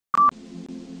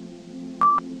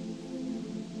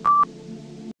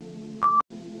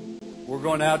we're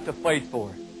going out to fight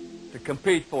for it, to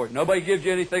compete for it. Nobody gives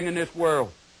you anything in this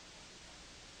world.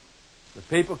 The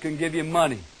people can give you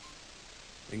money,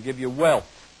 they can give you wealth,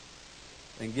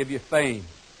 they can give you fame.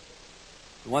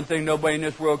 The one thing nobody in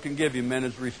this world can give you, men,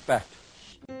 is respect.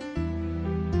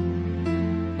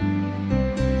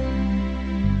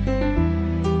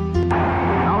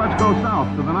 Now let's go south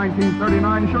to the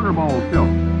 1939 Sugar Bowl tilt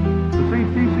to see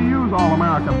TCU's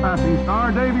All-America passing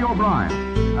star, Davy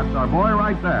O'Brien. That's our boy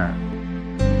right there.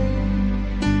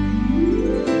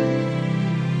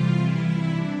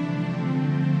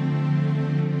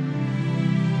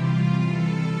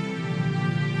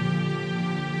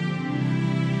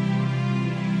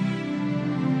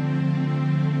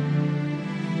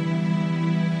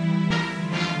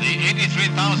 The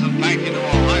 83,000 packed into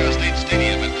Ohio State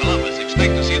Stadium in Columbus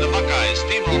expect to see the Buckeyes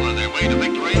steamroller their way to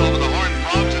victory over the Horned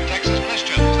Frogs and Texas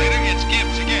Christians. Later, it's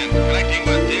Gibbs again, connecting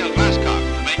with Dale Glasscock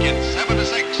to make it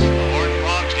 7-6. The Horned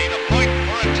Frogs need a point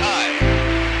for a tie.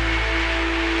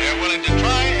 They're willing to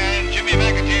try, and Jimmy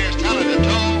McAteer's talented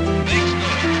toe makes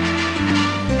good.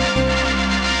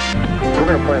 We're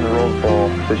going to play in the Rose Bowl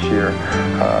this year.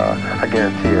 I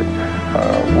guarantee it.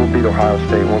 We'll beat Ohio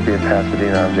State. We'll be in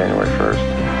Pasadena on January 1st.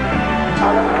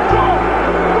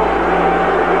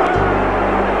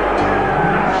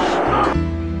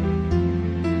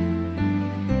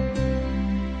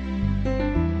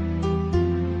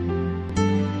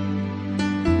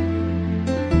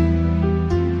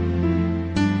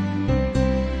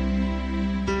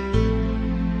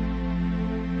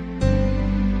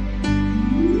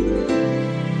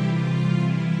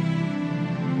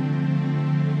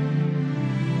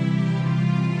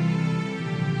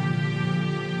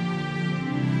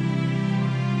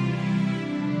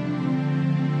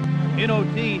 In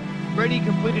OT, Brady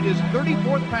completed his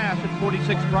 34th pass at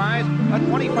 46 tries, a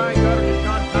 25-yarder to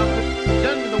Sean Thompson,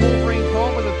 sending the Wolverines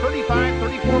home with a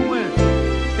 35-34 win,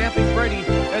 stamping Brady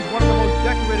as one of the most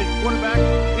decorated quarterbacks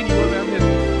in UMM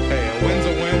history. Hey, a win's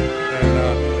a win,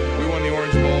 and we won the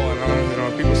Orange Bowl, and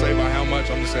if people say by how much,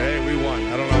 I'm just saying, hey, we won.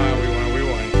 I don't know how we won, we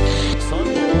won. Sun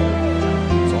Bowl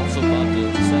is also about to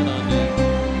set on the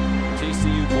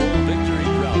TCU Bowl victory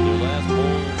drought. Their last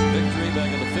bowl victory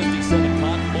back in the 57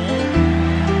 Cotton Bowl.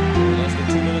 They're less than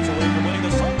 2 minutes away from winning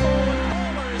the Sun Bowl, and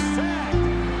Palmer is sacked.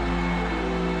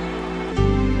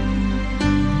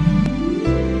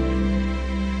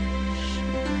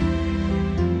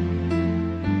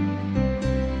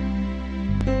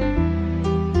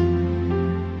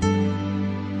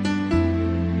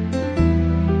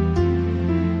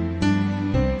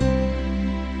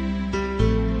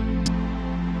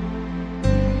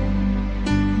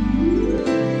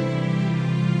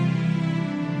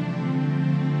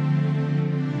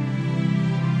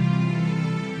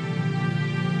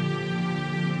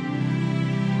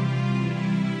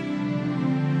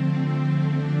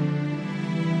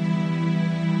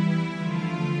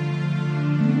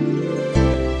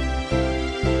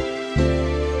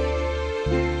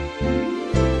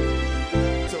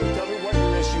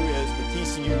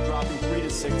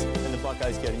 And the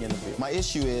Buckeyes getting in the field. My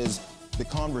issue is the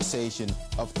conversation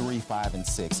of 3, 5, and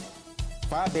 6.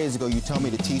 5 days ago, you told me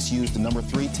that TCU is the number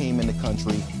 3 team in the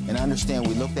country, and I understand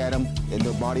we looked at them and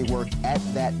their body work at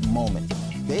that moment.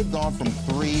 They've gone from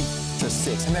 3 to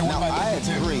 6. And they now, won by I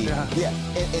agree. Yeah.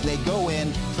 And they go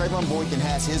in, Trayvon Boykin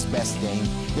has his best game.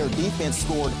 Their defense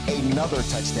scored another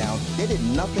touchdown. They did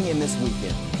nothing in this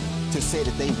weekend to say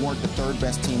that they weren't the 3rd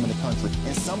best team in the country.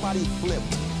 And somebody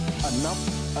flipped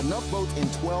enough votes in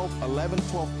 11,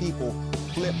 12 people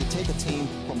flipped to take a team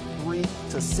from 3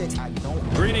 to 6. I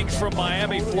don't. Greetings from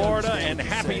Miami, Florida, and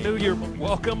Happy New Year.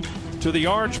 Welcome to the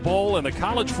Orange Bowl and the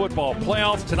college football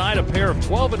playoff. Tonight, a pair of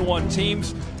 12-1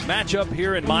 teams match up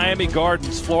here in Miami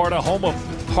Gardens, Florida, home of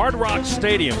Hard Rock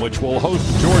Stadium, which will host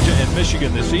Georgia and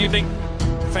Michigan this evening.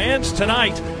 Fans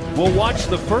tonight will watch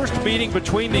the first meeting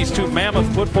between these two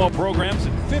mammoth football programs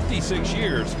in 56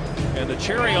 years. And the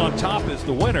cherry on top is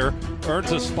the winner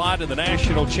earns a spot in the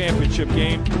national championship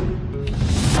game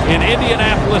in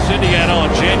Indianapolis, Indiana on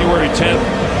January 10th.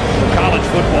 College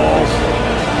football's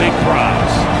big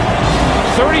prize.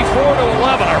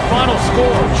 34-11, our final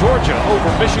score. Georgia over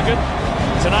Michigan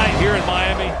tonight here in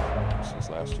Miami. Since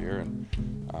last year, and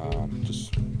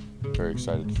just very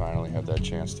excited to finally have that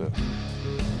chance to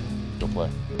go play.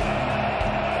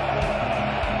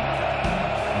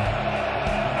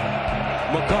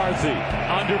 McCarthy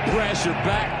under pressure,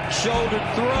 back shoulder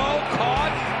throw,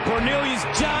 caught. Cornelius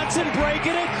Johnson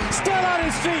breaking it, still on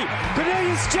his feet.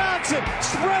 Cornelius Johnson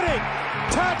spreading.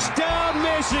 Touchdown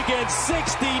Michigan,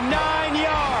 69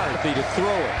 yards. To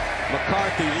throw it.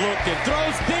 McCarthy looking,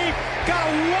 throws deep, got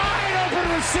a wide open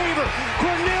receiver.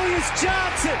 Cornelius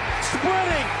Johnson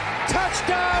sprinting,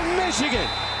 touchdown Michigan.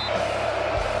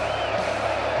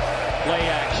 Play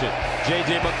action,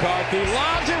 J.J. McCarthy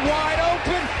lobs it wide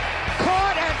open,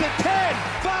 caught at the 10,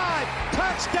 5,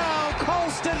 touchdown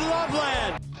Colston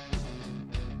Loveland.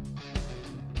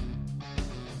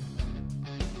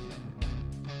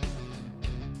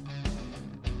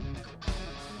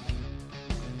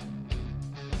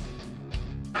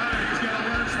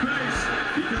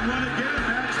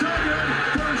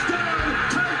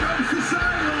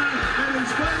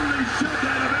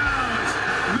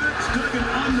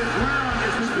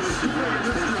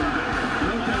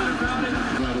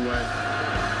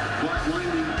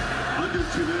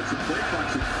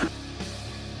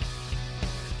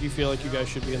 Do you feel like you guys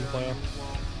should be in the playoff?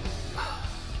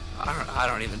 I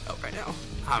don't even know right now.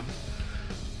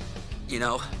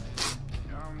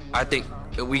 I think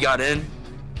if we got in,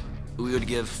 we would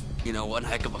give, one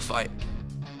heck of a fight.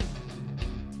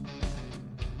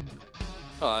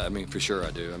 I mean, for sure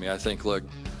I do. I mean, I think, look,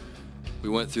 we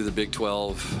went through the Big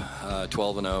 12,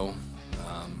 12-0.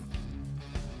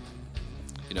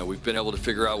 We've been able to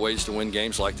figure out ways to win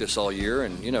games like this all year,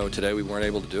 and, today we weren't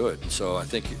able to do it. And so I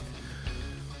think,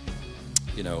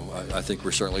 I think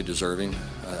we're certainly deserving.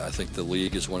 I think the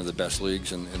league is one of the best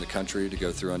leagues in the country to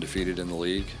go through undefeated in the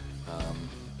league.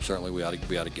 Certainly we ought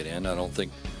to get in. I don't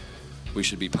think we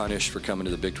should be punished for coming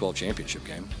to the Big 12 championship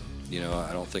game.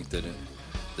 I don't think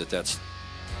that's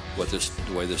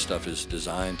the way this stuff is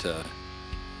designed to.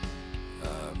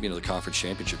 The conference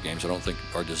championship games, I don't think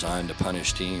are designed to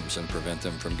punish teams and prevent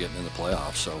them from getting in the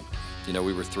playoffs. So,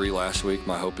 we were 3 last week.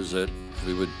 My hope is that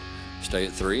we would stay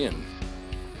at 3 and,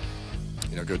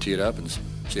 go tee it up and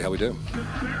see how we do.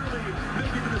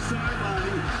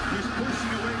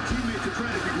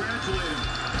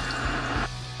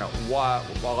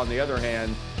 While on the other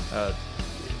hand,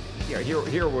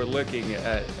 here we're looking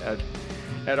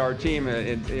at our team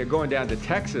and going down to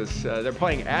Texas. They're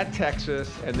playing at Texas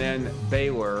and then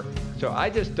Baylor. So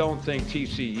I just don't think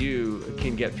TCU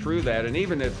can get through that. And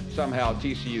even if somehow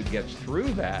TCU gets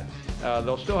through that,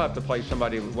 they'll still have to play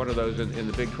somebody, one of those in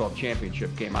the Big 12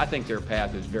 championship game. I think their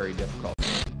path is very difficult.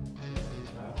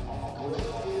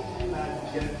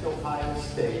 Get it to Ohio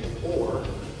State or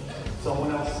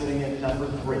someone else sitting at number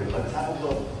 3. Let's have a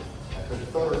look at the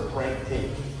third ranked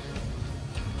team.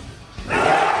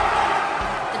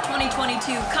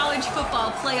 2022 college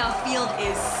football playoff field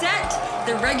is set.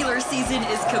 The regular season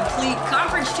is complete.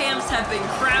 Conference champs have been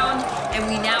crowned, and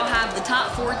we now have the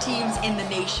top 4 teams in the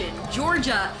nation.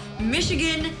 Georgia,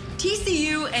 Michigan,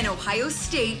 TCU, and Ohio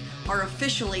State are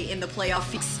officially in the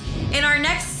playoff. In our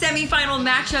next semifinal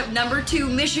matchup, number 2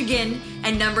 Michigan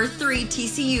and number 3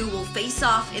 TCU will face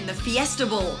off in the Fiesta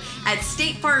Bowl at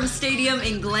State Farm Stadium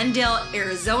in Glendale,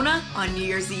 Arizona on New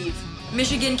Year's Eve.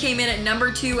 Michigan came in at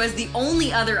number 2 as the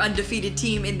only other undefeated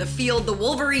team in the field. The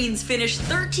Wolverines finished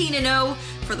 13-0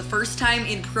 for the first time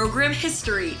in program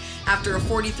history after a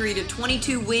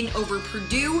 43-22 win over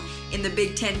Purdue in the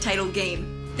Big Ten title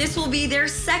game. This will be their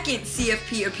second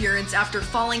CFP appearance after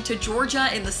falling to Georgia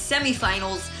in the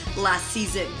semifinals last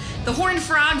season. The Horned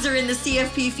Frogs are in the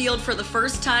CFP field for the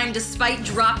first time despite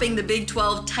dropping the Big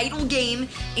 12 title game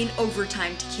in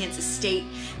overtime to Kansas State.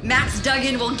 Max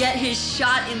Duggan will get his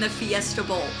shot in the Fiesta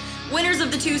Bowl. Winners of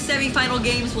the 2 semifinal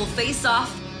games will face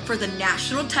off for the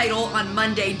national title on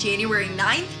Monday, January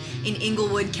 9th in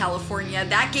Inglewood, California.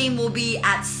 That game will be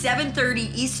at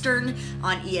 7:30 Eastern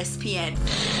on ESPN.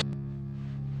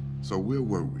 So where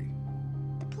were we?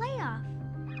 The playoff.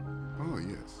 Oh,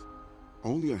 yes.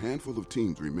 Only a handful of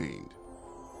teams remained,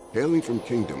 hailing from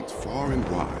kingdoms far and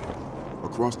wide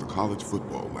across the college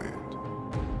football land,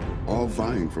 all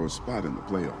vying for a spot in the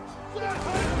playoffs.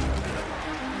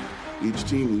 Each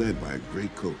team led by a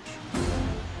great coach,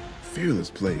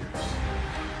 fearless players,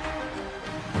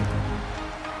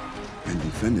 and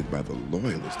defended by the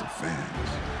loyalest of fans.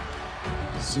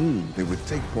 Soon, they would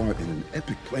take part in an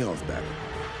epic playoff battle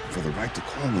for the right to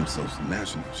call themselves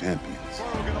national champions.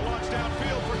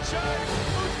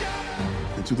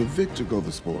 And to the victor go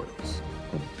the spoils,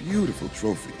 a beautiful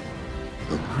trophy,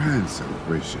 a grand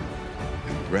celebration,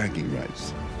 and bragging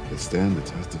rights that stand the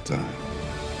test of time.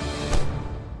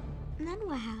 And then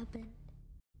what happened?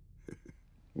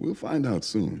 We'll find out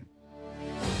soon.